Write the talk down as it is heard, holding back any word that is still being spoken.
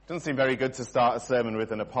Doesn't seem very good to start a sermon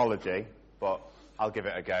with an apology, but I'll give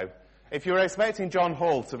it a go. If you were expecting John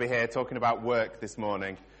Hall to be here talking about work this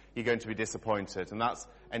morning, you're going to be disappointed, and that's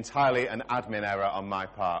entirely an admin error on my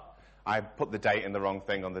part. I put the date in the wrong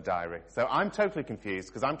thing on the diary. So I'm totally confused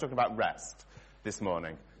because I'm talking about rest this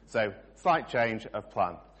morning. So slight change of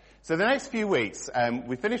plan. So the next few weeks,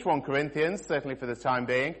 we finished 1 Corinthians, certainly for the time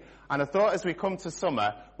being, and I thought as we come to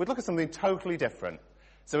summer, we'd look at something totally different.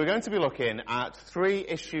 So we're going to be looking at 3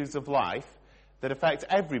 issues of life that affect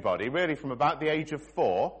everybody, really from about the age of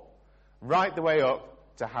 4, right the way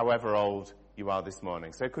up to however old you are this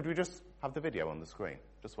morning. So could we just have the video on the screen?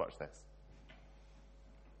 Just watch this.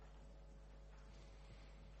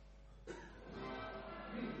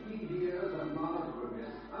 Years of Mars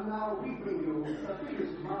progress, and now we bring you the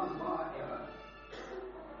biggest Mars bar ever.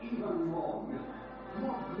 Even more milk,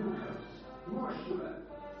 more glucose, more sugar,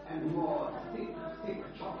 and more thick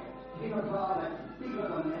chocolate in a bar that's bigger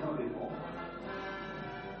than ever before.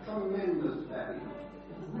 Tremendous value,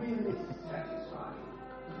 really satisfying.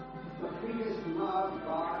 The biggest Mars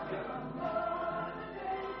bar ever.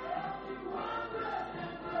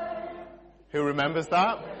 Who remembers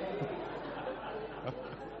that?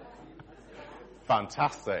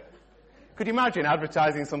 Fantastic. Could you imagine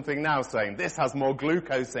advertising something now saying this has more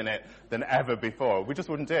glucose in it than ever before? We just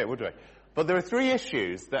wouldn't do it, would we? But there are 3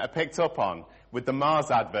 issues that are picked up on with the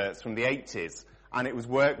Mars adverts from the 80s, and it was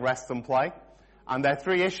work, rest and play. And they're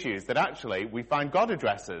 3 issues that actually we find God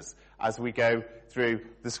addresses as we go through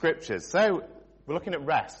the scriptures. So we're looking at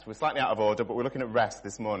rest. We're slightly out of order, but we're looking at rest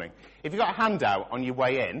this morning. If you've got a handout on your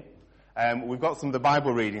way in, we've got some of the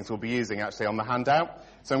Bible readings we'll be using actually on the handout.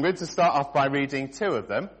 So I'm going to start off by reading 2 of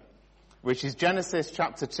them, which is Genesis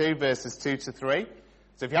chapter 2, verses 2 to 3.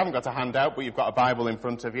 So if you haven't got a handout, but you've got a Bible in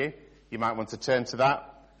front of you, you might want to turn to that.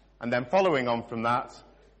 And then following on from that,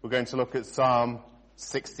 we're going to look at Psalm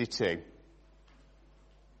 62.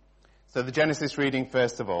 So the Genesis reading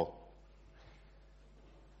first of all.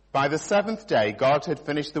 By the 7th day, God had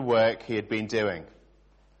finished the work he had been doing.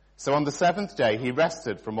 So on the 7th day, he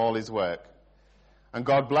rested from all his work. And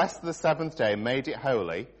God blessed the 7th day and made it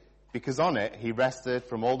holy, because on it he rested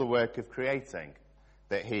from all the work of creating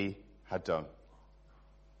that he had done.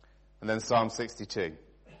 And then Psalm 62.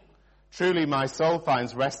 Truly my soul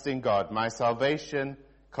finds rest in God. My salvation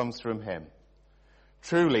comes from him.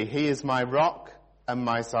 Truly he is my rock and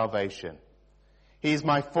my salvation. He is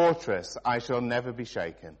my fortress. I shall never be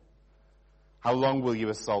shaken. How long will you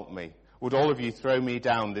assault me? Would all of you throw me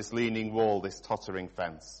down this leaning wall, this tottering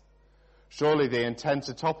fence? Surely they intend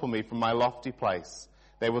to topple me from my lofty place.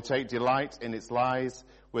 They will take delight in its lies.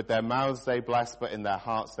 With their mouths they bless, but in their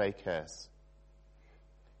hearts they curse.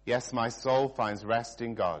 Yes, my soul finds rest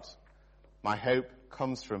in God. My hope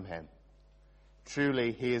comes from him.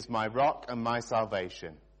 Truly, he is my rock and my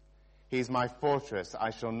salvation. He is my fortress. I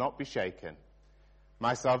shall not be shaken.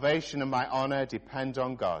 My salvation and my honor depend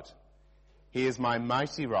on God. He is my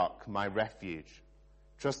mighty rock, my refuge.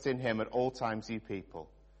 Trust in him at all times, you people.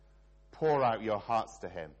 Pour out your hearts to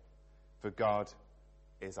him, for God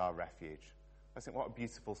is our refuge. I think what a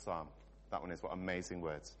beautiful psalm that one is. What amazing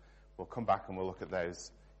words. We'll come back and we'll look at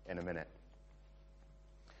those in a minute.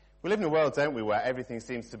 We live in a world, don't we, where everything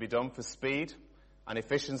seems to be done for speed and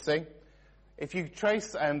efficiency. If you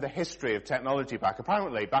trace the history of technology back,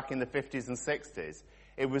 apparently back in the 50s and 60s,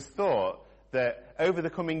 it was thought that over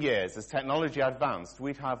the coming years, as technology advanced,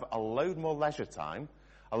 we'd have a load more leisure time,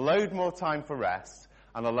 a load more time for rest,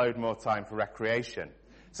 and a load more time for recreation.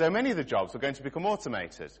 So many of the jobs were going to become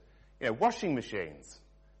automated. You know, washing machines,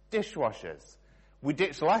 dishwashers. We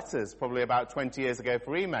ditched letters probably about 20 years ago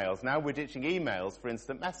for emails. Now we're ditching emails for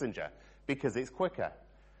instant messenger because it's quicker.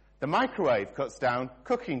 The microwave cuts down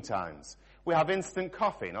cooking times. We have instant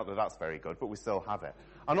coffee. Not that that's very good, but we still have it.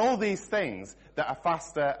 And all these things that are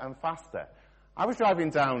faster and faster. I was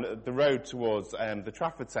driving down the road towards the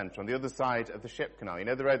Trafford Centre on the other side of the Ship Canal. You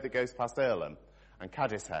know, the road that goes past Earlham and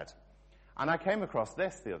Cadishead. And I came across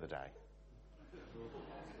this the other day.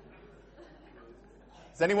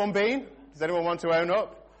 Has anyone been? Does anyone want to own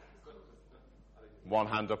up? One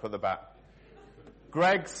hand up at the back.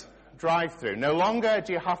 Greg's drive-through. No longer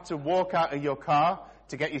do you have to walk out of your car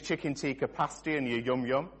to get your chicken tikka pasty and your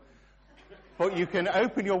yum-yum, but you can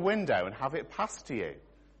open your window and have it passed to you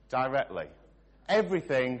directly.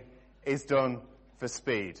 Everything is done for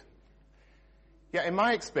speed. Yeah, in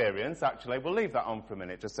my experience, actually, we'll leave that on for a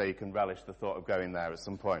minute just so you can relish the thought of going there at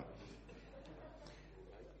some point.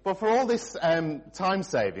 But for all this time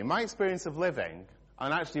saving, my experience of living,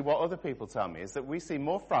 and actually what other people tell me, is that we seem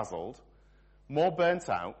more frazzled, more burnt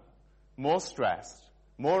out, more stressed,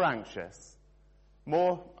 more anxious,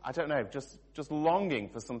 more, I don't know, just just longing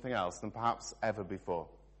for something else than perhaps ever before.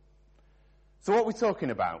 So what are we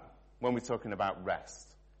talking about when we're talking about rest,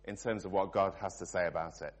 in terms of what God has to say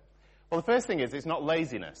about it? Well, the first thing is, it's not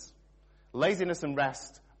laziness. Laziness and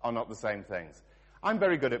rest are not the same things. I'm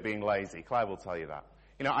very good at being lazy. Claire will tell you that.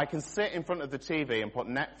 You know, I can sit in front of the TV and put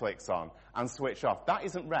Netflix on and switch off. That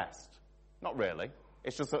isn't rest. Not really.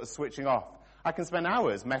 It's just sort of switching off. I can spend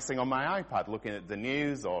hours messing on my iPad, looking at the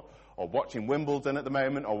news or watching Wimbledon at the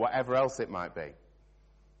moment or whatever else it might be.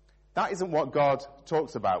 That isn't what God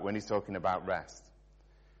talks about when he's talking about rest.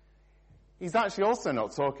 He's actually also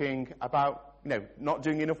not talking about, not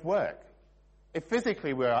doing enough work. If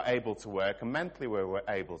physically we are able to work and mentally we're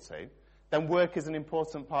able to, then work is an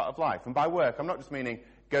important part of life. And by work, I'm not just meaning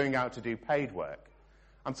going out to do paid work.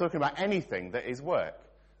 I'm talking about anything that is work.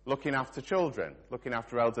 Looking after children, looking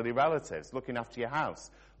after elderly relatives, looking after your house,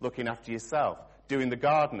 looking after yourself, doing the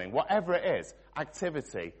gardening, whatever it is,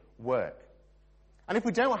 activity, work. And if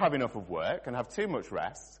we don't have enough of work and have too much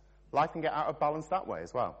rest, life can get out of balance that way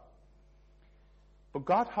as well. But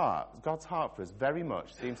God's heart for us very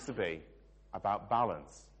much seems to be about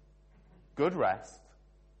balance. Good rest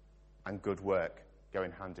and good work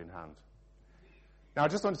going hand in hand. Now, I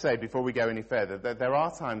just want to say, before we go any further, that there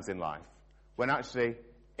are times in life when actually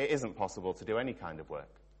it isn't possible to do any kind of work.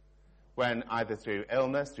 When either through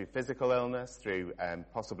illness, through physical illness, through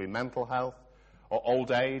possibly mental health, or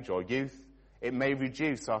old age, or youth, it may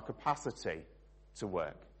reduce our capacity to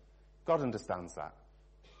work. God understands that.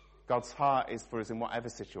 God's heart is for us in whatever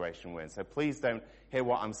situation we're in. So please don't hear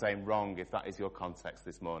what I'm saying wrong if that is your context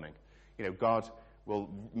this morning. God will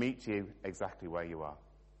meet you exactly where you are.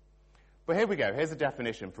 But here we go. Here's a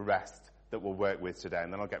definition for rest that we'll work with today,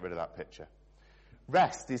 and then I'll get rid of that picture.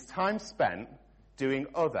 Rest is time spent doing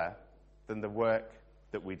other than the work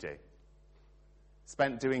that we do.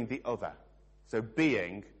 Spent doing the other. So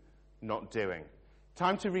being, not doing.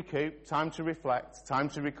 Time to recoup, time to reflect, time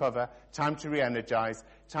to recover, time to re-energize,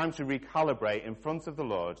 time to recalibrate in front of the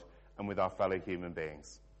Lord and with our fellow human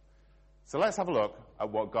beings. So let's have a look at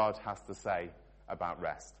what God has to say about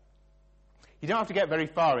rest. You don't have to get very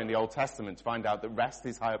far in the Old Testament to find out that rest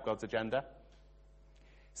is high up God's agenda.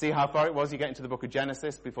 See how far it was you get into the book of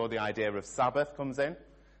Genesis before the idea of Sabbath comes in?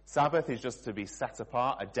 Sabbath is just to be set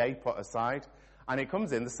apart, a day put aside, and it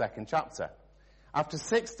comes in the 2nd chapter. After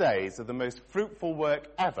 6 days of the most fruitful work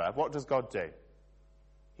ever, what does God do?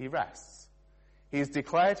 He rests. He has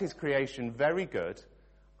declared his creation very good,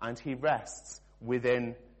 and he rests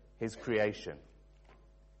within his creation.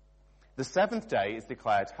 The 7th day is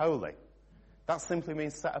declared holy. That simply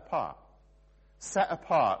means set apart. Set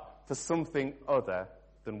apart for something other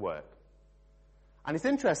than work. And it's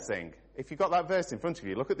interesting, if you've got that verse in front of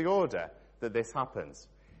you, look at the order that this happens.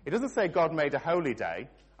 It doesn't say God made a holy day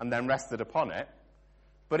and then rested upon it,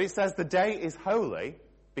 but it says the day is holy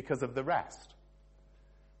because of the rest.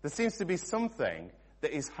 There seems to be something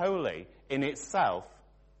that is holy in itself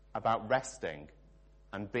about resting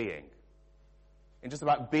and being. And just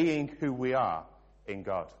about being who we are in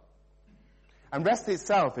God. And rest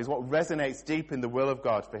itself is what resonates deep in the will of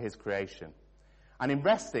God for his creation. And in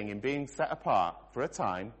resting, in being set apart for a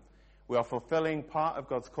time, we are fulfilling part of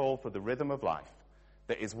God's call for the rhythm of life,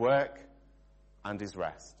 that is work and is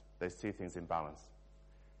rest. Those two things in balance.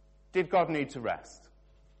 Did God need to rest?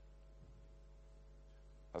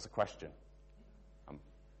 That's a question.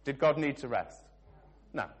 Did God need to rest?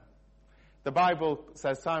 No. The Bible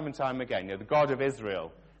says time and time again, the God of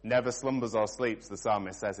Israel never slumbers or sleeps, the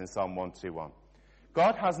psalmist says in Psalm 121.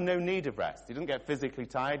 God has no need of rest. He doesn't get physically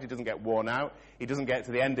tired. He doesn't get worn out. He doesn't get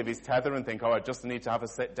to the end of his tether and think, I just need to have a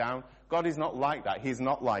sit down. God is not like that. He's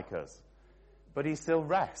not like us. But he still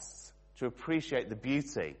rests to appreciate the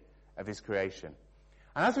beauty of his creation.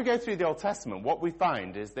 And as we go through the Old Testament, what we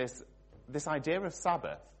find is this idea of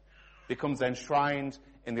Sabbath becomes enshrined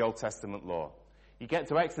in the Old Testament law. You get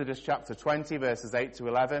to Exodus chapter 20, verses 8 to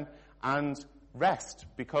 11, and rest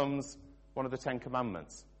becomes one of the 10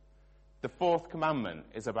 commandments. The 4th commandment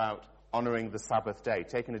is about honoring the Sabbath day,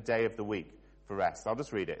 taking a day of the week for rest. I'll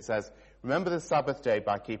just read it. It says, remember the Sabbath day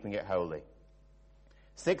by keeping it holy.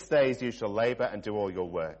 6 days you shall labor and do all your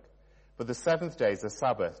work. But the 7th day is a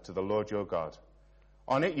Sabbath to the Lord your God.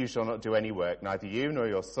 On it you shall not do any work, neither you nor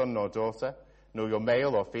your son nor daughter, nor your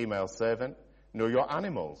male or female servant, nor your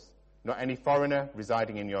animals, nor any foreigner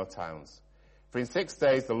residing in your towns. For in 6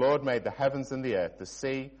 days the Lord made the heavens and the earth, the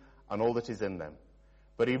sea, and all that is in them.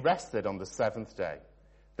 But he rested on the 7th day.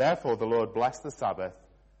 Therefore the Lord blessed the Sabbath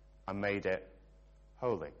and made it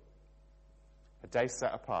holy. A day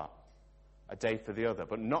set apart. A day for the other.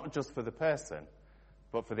 But not just for the person,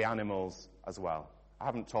 but for the animals as well. I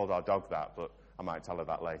haven't told our dog that, but I might tell her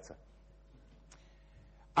that later.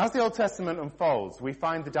 As the Old Testament unfolds, we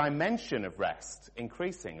find the dimension of rest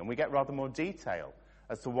increasing, and we get rather more detail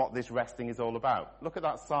as to what this resting is all about. Look at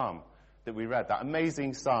that psalm that we read, that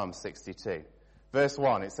amazing Psalm 62. Verse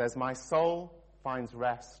 1, it says, "My soul finds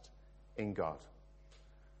rest in God."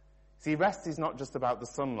 See, rest is not just about the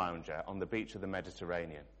sun lounger on the beach of the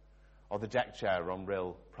Mediterranean or the deck chair on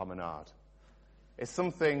Rill Promenade. It's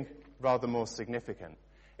something rather more significant.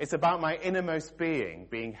 It's about my innermost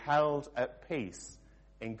being held at peace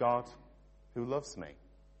in God who loves me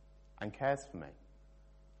and cares for me.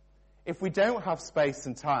 If we don't have space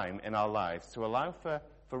and time in our lives to allow for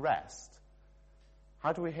rest,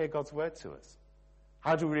 how do we hear God's word to us?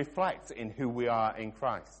 How do we reflect in who we are in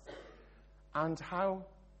Christ? And how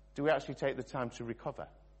do we actually take the time to recover?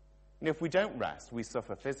 And if we don't rest, we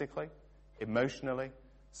suffer physically, emotionally,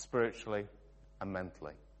 spiritually, and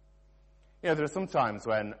mentally. You know, there are some times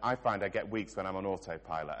when I find I get weeks when I'm on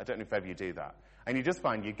autopilot. I don't know if ever you do that. And you just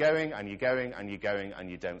find you're going and you're going and you're going and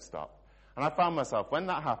you don't stop. And I found myself, when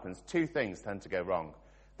that happens, two things tend to go wrong.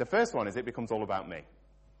 The first one is it becomes all about me.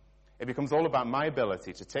 It becomes all about my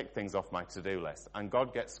ability to tick things off my to-do list, and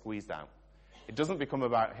God gets squeezed out. It doesn't become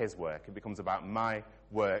about his work. It becomes about my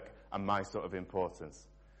work and my sort of importance.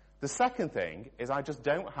 The second thing is I just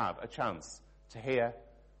don't have a chance to hear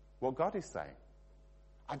what God is saying.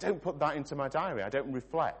 I don't put that into my diary. I don't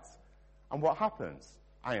reflect. And what happens?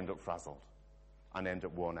 I end up frazzled and end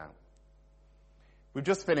up worn out. We've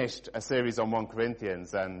just finished a series on 1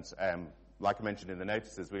 Corinthians, and like I mentioned in the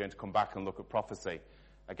notices, we're going to come back and look at prophecy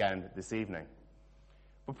again this evening.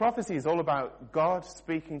 But prophecy is all about God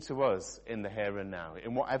speaking to us in the here and now,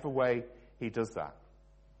 in whatever way he does that.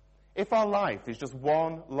 If our life is just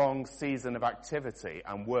one long season of activity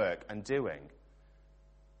and work and doing,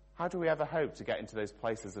 how do we ever hope to get into those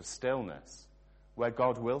places of stillness where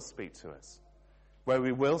God will speak to us, where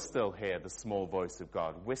we will still hear the small voice of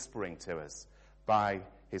God whispering to us by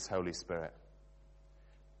his Holy Spirit?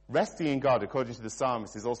 Resting in God, according to the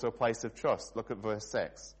psalmist, is also a place of trust. Look at verse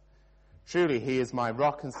 6. "Truly he is my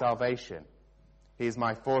rock and salvation. He is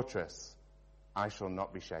my fortress. I shall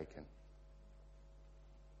not be shaken."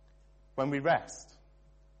 When we rest,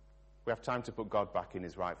 we have time to put God back in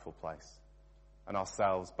his rightful place and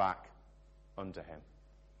ourselves back under him.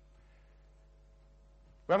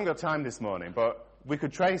 We haven't got time this morning, but we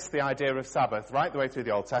could trace the idea of Sabbath right the way through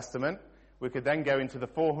the Old Testament. We could then go into the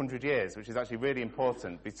 400 years, which is actually really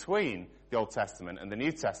important, between the Old Testament and the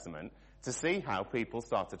New Testament, to see how people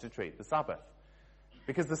started to treat the Sabbath.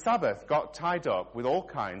 Because the Sabbath got tied up with all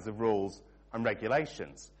kinds of rules and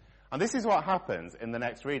regulations. And this is what happens in the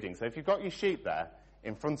next reading. So if you've got your sheet there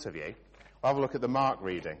in front of you, we'll have a look at the Mark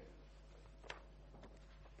reading.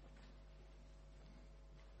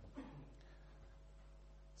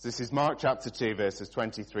 So this is Mark chapter 2, verses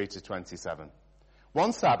 23 to 27.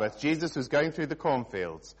 "One Sabbath, Jesus was going through the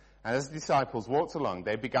cornfields, and as the disciples walked along,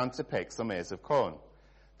 they began to pick some ears of corn.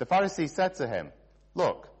 The Pharisees said to him,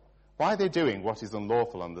 'Look, why are they doing what is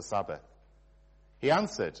unlawful on the Sabbath?' He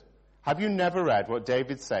answered, 'Have you never read what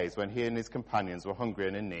David says when he and his companions were hungry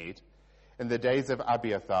and in need? In the days of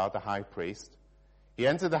Abiathar, the high priest, he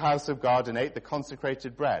entered the house of God and ate the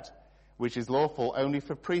consecrated bread, which is lawful only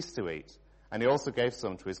for priests to eat, and he also gave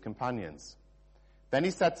some to his companions. Then he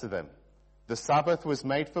said to them, the Sabbath was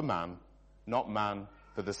made for man, not man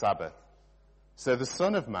for the Sabbath. So the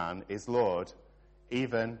Son of Man is Lord,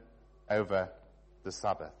 even over the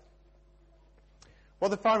Sabbath." What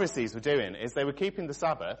the Pharisees were doing is they were keeping the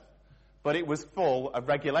Sabbath, but it was full of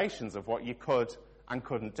regulations of what you could and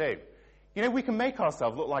couldn't do. You know, we can make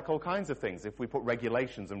ourselves look like all kinds of things if we put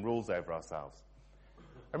regulations and rules over ourselves.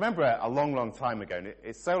 I remember a long, long time ago, and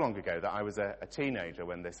it's so long ago that I was a teenager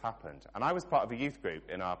when this happened, and I was part of a youth group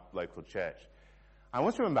in our local church. I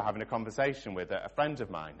once remember having a conversation with a friend of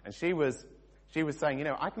mine, and she was saying, you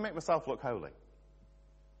know, I can make myself look holy.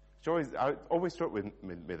 I always struck with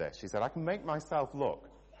me this. She said, I can make myself look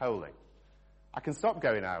holy. I can stop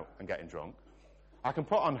going out and getting drunk. I can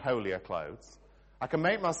put on holier clothes. I can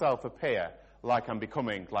make myself appear like I'm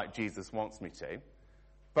becoming like Jesus wants me to.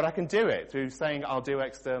 But I can do it through saying I'll do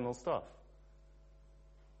external stuff.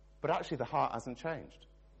 But actually the heart hasn't changed.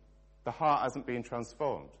 The heart hasn't been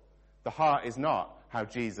transformed. The heart is not how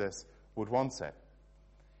Jesus would want it.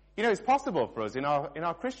 You know, it's possible for us in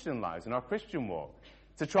our Christian lives, in our Christian walk,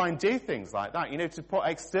 to try and do things like that. You know, to put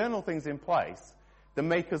external things in place that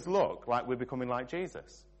make us look like we're becoming like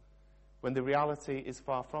Jesus, when the reality is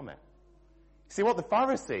far from it. See, what the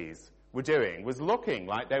Pharisees were doing was looking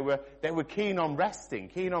like they were keen on resting,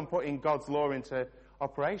 keen on putting God's law into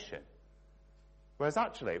operation. Whereas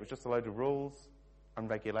actually it was just a load of rules and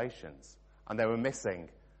regulations, and they were missing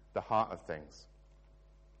the heart of things.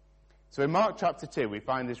 So in Mark chapter 2, we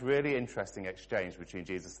find this really interesting exchange between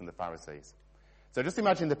Jesus and the Pharisees. So just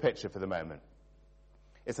imagine the picture for the moment.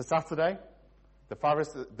 It's a Saturday, the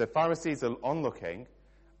Pharisees are onlooking,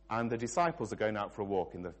 and the disciples are going out for a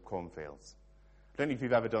walk in the cornfields. I don't know if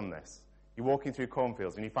you've ever done this. You're walking through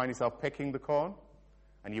cornfields and you find yourself picking the corn,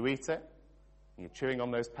 and you eat it, and you're chewing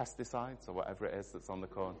on those pesticides or whatever it is that's on the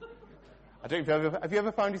corn. I don't know if have you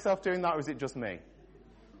ever found yourself doing that, or is it just me?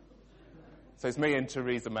 So it's me and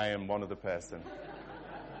Theresa May and one other person.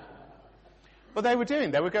 But they were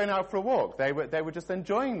going out for a walk. They were just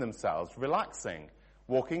enjoying themselves, relaxing,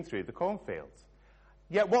 walking through the cornfields.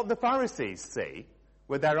 Yet what the Pharisees see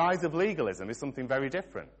with their eyes of legalism is something very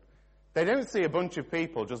different. They don't see a bunch of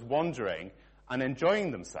people just wandering and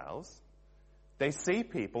enjoying themselves. They see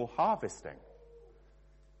people harvesting.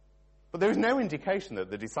 But there is no indication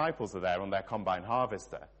that the disciples are there on their combine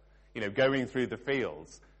harvester, going through the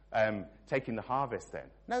fields, taking the harvest in.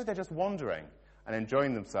 No, they're just wandering and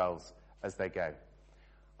enjoying themselves as they go.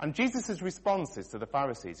 And Jesus' responses to the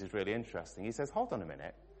Pharisees is really interesting. He says, hold on a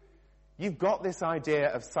minute. You've got this idea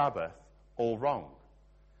of Sabbath all wrong.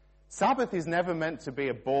 Sabbath is never meant to be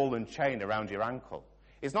a ball and chain around your ankle.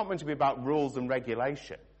 It's not meant to be about rules and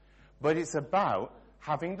regulation. But it's about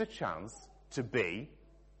having the chance to be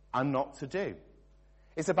and not to do.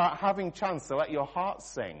 It's about having chance to let your heart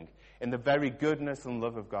sing in the very goodness and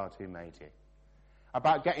love of God who made you.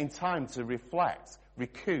 About getting time to reflect,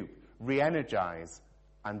 recoup, re-energize,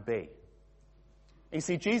 and be. You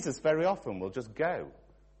see, Jesus very often will just go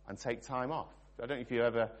and take time off. I don't know if you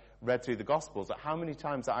ever read through the Gospels at how many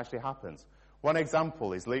times that actually happens. One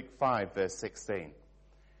example is Luke 5, verse 16.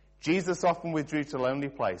 Jesus often withdrew to lonely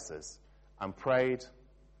places and prayed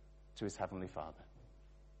to his heavenly Father.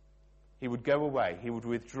 He would go away. He would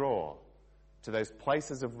withdraw to those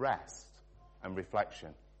places of rest and reflection.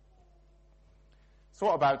 So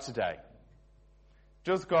what about today?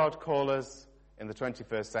 Does God call us in the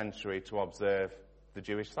 21st century to observe the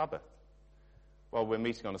Jewish Sabbath? Well, we're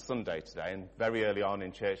meeting on a Sunday today, and very early on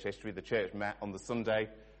in church history, the church met on the Sunday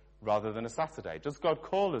rather than a Saturday. Does God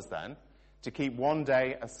call us then to keep one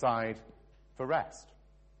day aside for rest?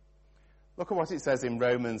 Look at what it says in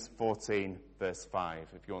Romans 14, verse 5,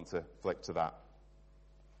 if you want to flick to that.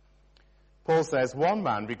 Paul says, one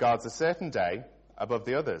man regards a certain day above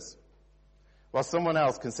the others, while someone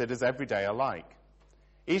else considers every day alike.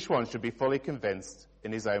 Each one should be fully convinced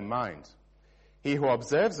in his own mind. He who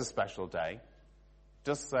observes a special day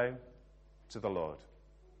does so to the Lord.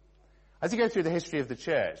 As you go through the history of the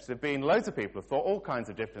church, there have been loads of people who have thought all kinds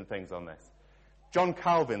of different things on this. John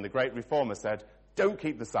Calvin, the great reformer, said, don't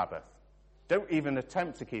keep the Sabbath. Don't even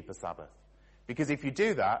attempt to keep a Sabbath. Because if you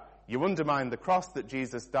do that, you undermine the cross that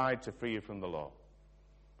Jesus died to free you from the law.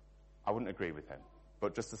 I wouldn't agree with him,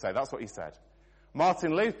 but just to say, that's what he said.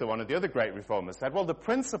 Martin Luther, one of the other great reformers, said, well, the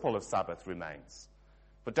principle of Sabbath remains,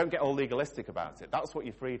 but don't get all legalistic about it. That's what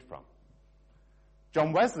you're freed from.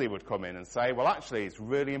 John Wesley would come in and say, well, actually, it's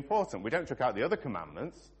really important. We don't chuck out the other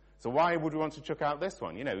commandments, so why would we want to chuck out this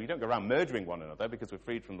one? You don't go around murdering one another because we're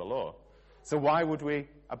freed from the law. So why would we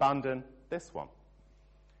abandon this one?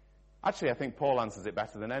 Actually, I think Paul answers it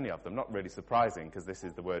better than any of them. Not really surprising, because this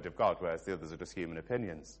is the word of God, whereas the others are just human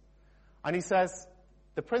opinions. And he says,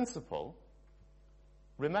 the principle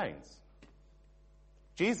remains.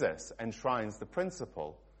 Jesus enshrines the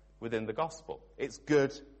principle within the gospel. It's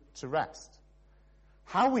good to rest.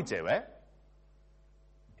 How we do it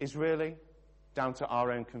is really down to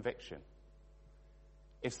our own conviction.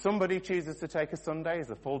 If somebody chooses to take a Sunday as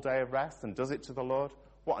a full day of rest and does it to the Lord,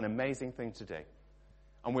 what an amazing thing to do.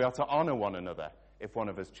 And we are to honor one another if one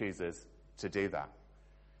of us chooses to do that.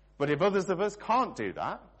 But if others of us can't do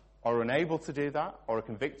that, or are unable to do that, or are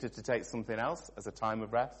convicted to take something else as a time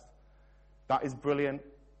of rest, that is brilliant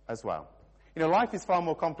as well. Life is far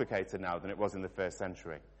more complicated now than it was in the first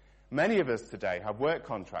century. Many of us today have work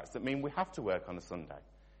contracts that mean we have to work on a Sunday.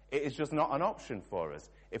 It is just not an option for us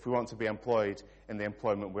if we want to be employed in the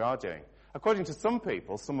employment we are doing. According to some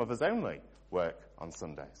people, some of us only work on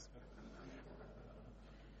Sundays.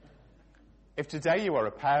 If today you are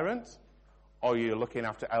a parent or you're looking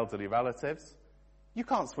after elderly relatives, you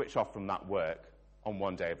can't switch off from that work on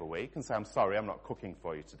one day of a week and say, I'm sorry, I'm not cooking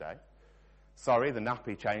for you today. Sorry, the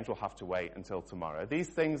nappy change will have to wait until tomorrow. These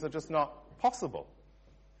things are just not possible.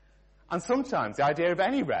 And sometimes the idea of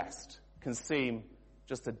any rest can seem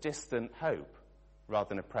just a distant hope rather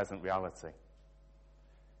than a present reality.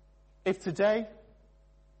 If today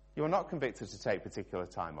you are not convicted to take particular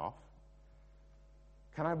time off,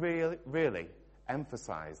 can I really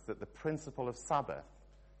emphasize that the principle of Sabbath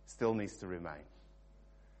still needs to remain?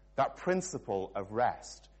 That principle of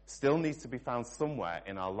rest still needs to be found somewhere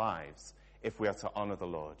in our lives if we are to honour the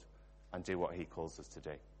Lord and do what he calls us to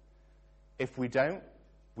do. If we don't,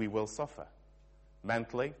 we will suffer,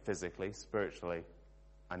 mentally, physically, spiritually,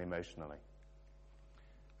 and emotionally.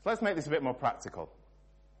 So let's make this a bit more practical.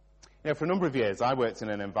 For a number of years, I worked in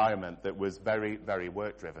an environment that was very, very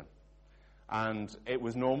work-driven. And it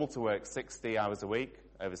was normal to work 60 hours a week,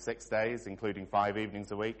 over 6 days, including 5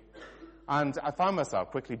 evenings a week. And I found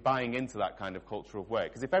myself quickly buying into that kind of culture of work.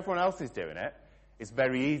 Because if everyone else is doing it, it's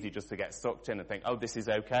very easy just to get sucked in and think, oh, this is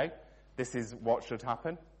okay. This is what should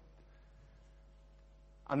happen.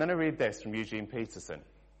 And then I read this from Eugene Peterson.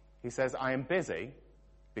 He says, I am busy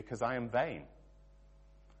because I am vain.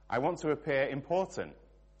 I want to appear important,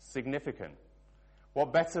 significant.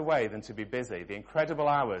 What better way than to be busy? The incredible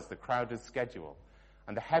hours, the crowded schedule,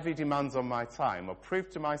 and the heavy demands on my time are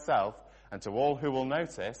proof to myself and to all who will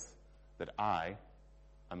notice that I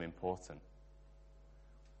am important.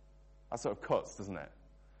 That sort of cuts, doesn't it?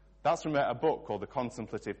 That's from a book called The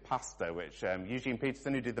Contemplative Pastor, which Eugene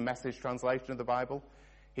Peterson, who did the Message translation of the Bible,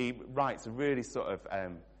 he writes a really sort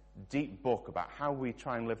of deep book about how we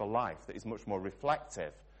try and live a life that is much more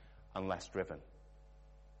reflective and less driven.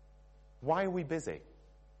 Why are we busy?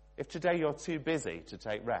 If today you're too busy to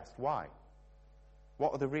take rest, why?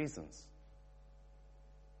 What are the reasons?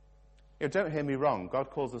 Don't hear me wrong.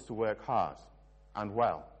 God calls us to work hard and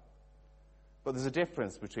well. But there's a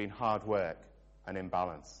difference between hard work and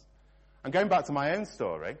imbalance. And going back to my own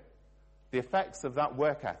story, the effects of that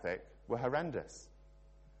work ethic were horrendous.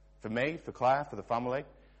 For me, for Claire, for the family,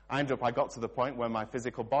 I got to the point where my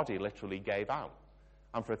physical body literally gave out.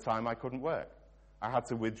 And for a time I couldn't work. I had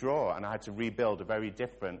to withdraw and I had to rebuild a very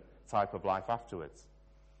different type of life afterwards.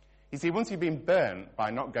 You see, once you've been burnt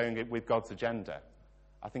by not going with God's agenda,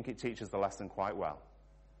 I think it teaches the lesson quite well.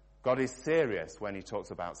 God is serious when he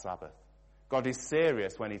talks about Sabbath. God is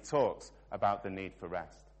serious when he talks about the need for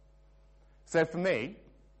rest. So for me,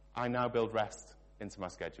 I now build rest into my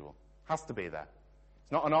schedule. Has to be there.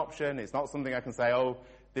 It's not an option. It's not something I can say, oh,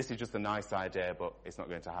 this is just a nice idea, but it's not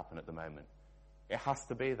going to happen at the moment. It has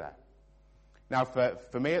to be there. Now,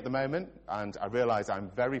 for me at the moment, and I realise I'm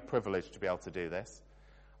very privileged to be able to do this,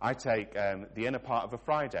 I take the inner part of a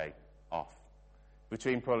Friday off,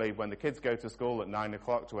 between probably when the kids go to school at 9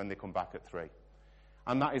 o'clock to when they come back at 3.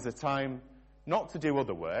 And that is a time not to do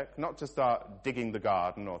other work, not to start digging the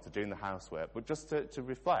garden or to doing the housework, but just to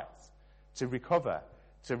reflect, to recover,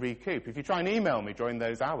 to recoup. If you try and email me during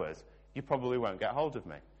those hours, you probably won't get hold of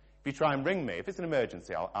me. If you try and ring me, if it's an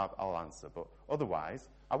emergency, I'll answer, but otherwise,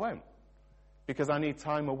 I won't. Because I need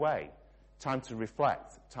time away, time to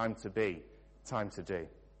reflect, time to be, time to do.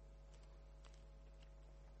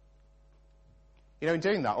 In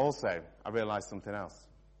doing that also, I realised something else.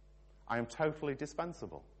 I am totally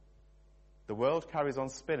dispensable. The world carries on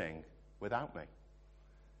spinning without me.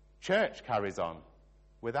 Church carries on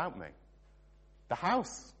without me. The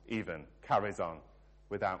house even carries on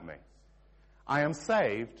without me. I am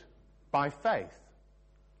saved by faith,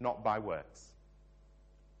 not by works.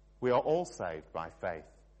 We are all saved by faith,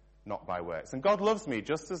 not by works. And God loves me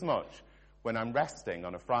just as much when I'm resting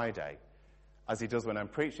on a Friday as he does when I'm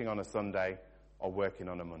preaching on a Sunday or working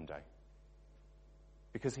on a Monday.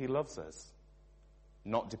 Because he loves us,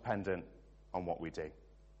 not dependent on what we do.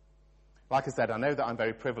 Like I said, I know that I'm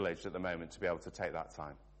very privileged at the moment to be able to take that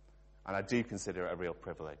time. And I do consider it a real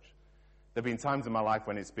privilege. There have been times in my life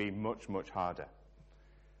when it's been much, much harder.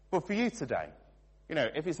 But for you today,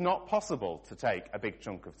 if it's not possible to take a big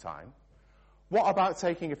chunk of time, what about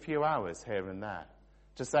taking a few hours here and there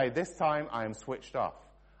to say, this time I am switched off,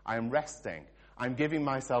 I am resting, I'm giving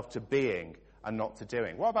myself to being and not to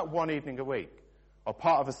doing? What about one evening a week or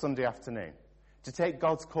part of a Sunday afternoon to take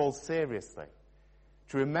God's call seriously,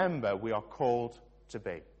 to remember we are called to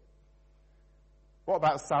be? What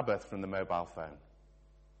about Sabbath from the mobile phone?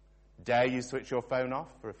 Dare you switch your phone off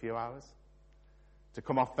for a few hours? To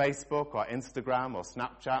come off Facebook or Instagram or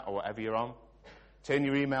Snapchat or whatever you're on? Turn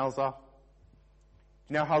your emails off?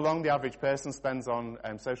 Do you know how long the average person spends on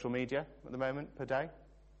social media at the moment per day?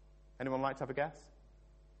 Anyone like to have a guess?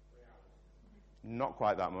 3 hours. Not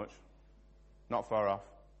quite that much. Not far off.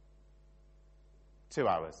 2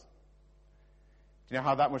 hours. Do you know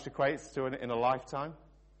how that much equates to in a lifetime?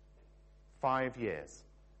 5 years.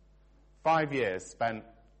 5 years spent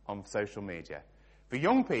on social media. For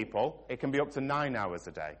young people, it can be up to 9 hours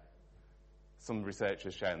a day. Some research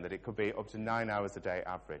has shown that it could be up to 9 hours a day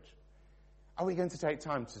average. Are we going to take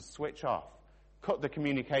time to switch off, cut the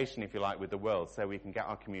communication, if you like, with the world so we can get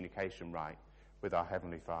our communication right with our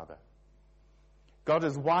Heavenly Father? God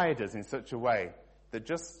has wired us in such a way that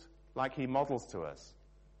just like he models to us,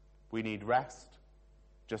 we need rest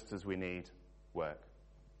just as we need work.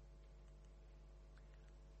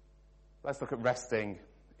 Let's look at resting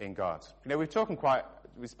in God. We've spoken quite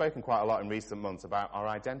a lot in recent months about our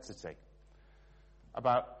identity,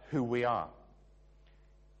 about who we are.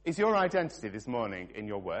 Is your identity this morning in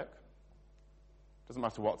your work? Doesn't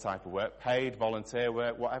matter what type of work, paid, volunteer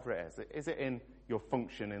work, whatever it is. Is it in your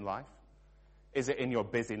function in life? Is it in your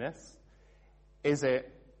busyness? Is it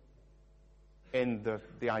in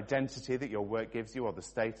the identity that your work gives you or the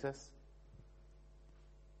status?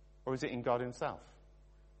 Or is it in God himself?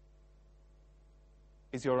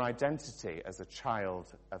 Is your identity as a child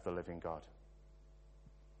of the living God?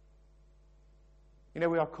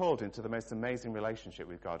 We are called into the most amazing relationship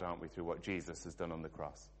with God, aren't we, through what Jesus has done on the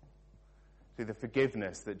cross? Through the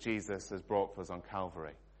forgiveness that Jesus has brought for us on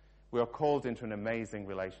Calvary. We are called into an amazing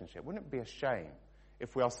relationship. Wouldn't it be a shame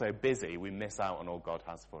if we are so busy we miss out on all God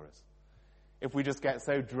has for us? If we just get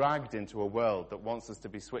so dragged into a world that wants us to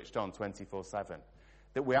be switched on 24/7,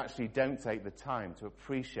 that we actually don't take the time to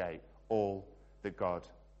appreciate all that God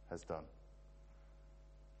has done.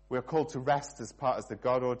 We are called to rest as part of the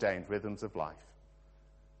God-ordained rhythms of life.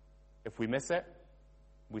 If we miss it,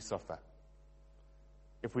 we suffer.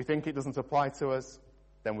 If we think it doesn't apply to us,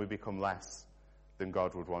 then we become less than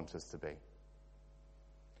God would want us to be.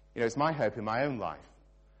 It's my hope in my own life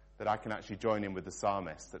that I can actually join in with the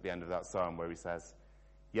psalmist at the end of that psalm where he says,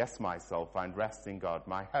 "Yes, my soul, find rest in God."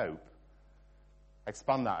 My hope,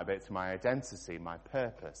 expand that a bit to my identity, my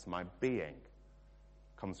purpose, my being,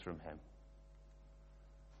 comes from him.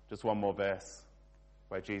 Just one more verse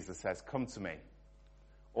where Jesus says, "Come to me,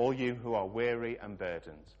 all you who are weary and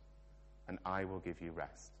burdened, and I will give you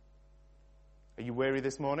rest." Are you weary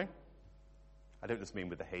this morning? I don't just mean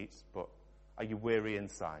with the heat, but are you weary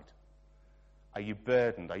inside? Are you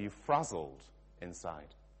burdened? Are you frazzled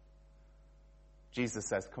inside? Jesus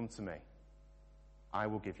says, "Come to me. I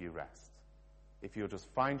will give you rest." If you'll just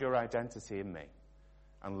find your identity in me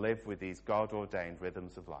and live with these God-ordained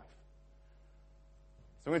rhythms of life.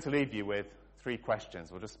 So I'm going to leave you with 3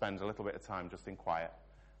 questions. We'll just spend a little bit of time just in quiet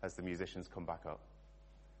as the musicians come back up.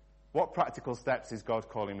 What practical steps is God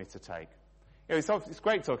calling me to take? It's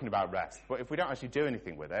great talking about rest, but if we don't actually do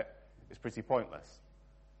anything with it, it's pretty pointless.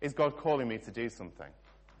 Is God calling me to do something?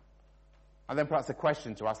 And then perhaps a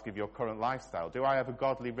question to ask of your current lifestyle. Do I have a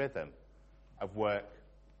godly rhythm of work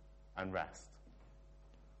and rest?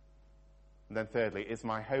 And then thirdly, is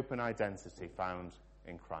my hope and identity found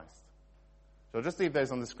in Christ? So I'll just leave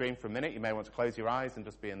those on the screen for a minute. You may want to close your eyes and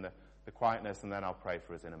just be in the quietness, and then I'll pray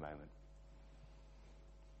for us in a moment.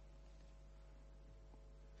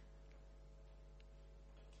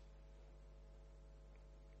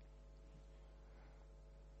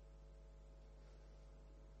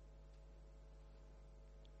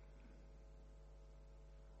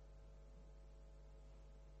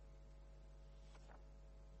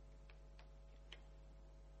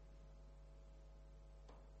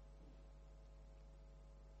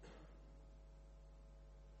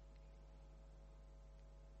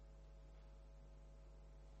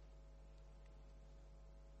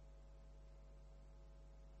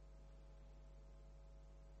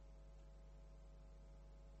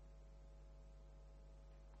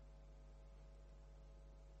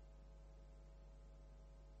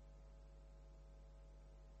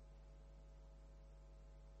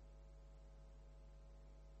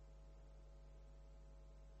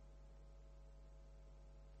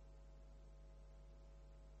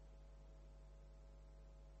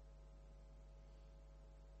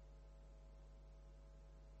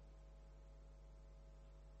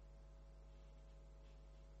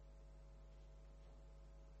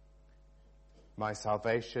 My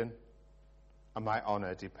salvation and my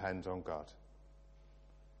honor depend on God.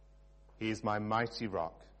 He is my mighty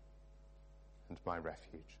rock and my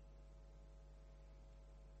refuge.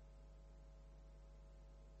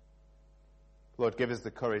 Lord, give us the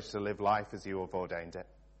courage to live life as you have ordained it.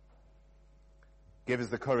 Give us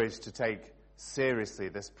the courage to take seriously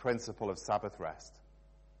this principle of Sabbath rest.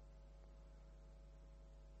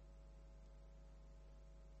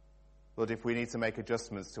 Lord, if we need to make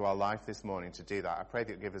adjustments to our life this morning to do that, I pray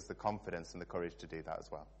that you give us the confidence and the courage to do that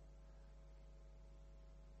as well.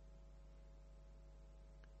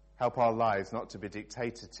 Help our lives not to be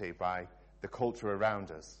dictated to by the culture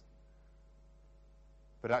around us,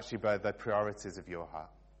 but actually by the priorities of your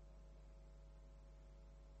heart.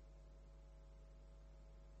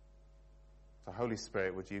 So, Holy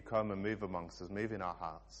Spirit, would you come and move amongst us, move in our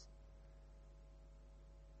hearts.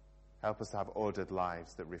 Help us to have ordered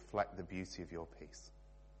lives that reflect the beauty of your peace.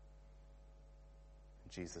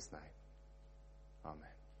 In Jesus' name,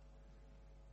 amen.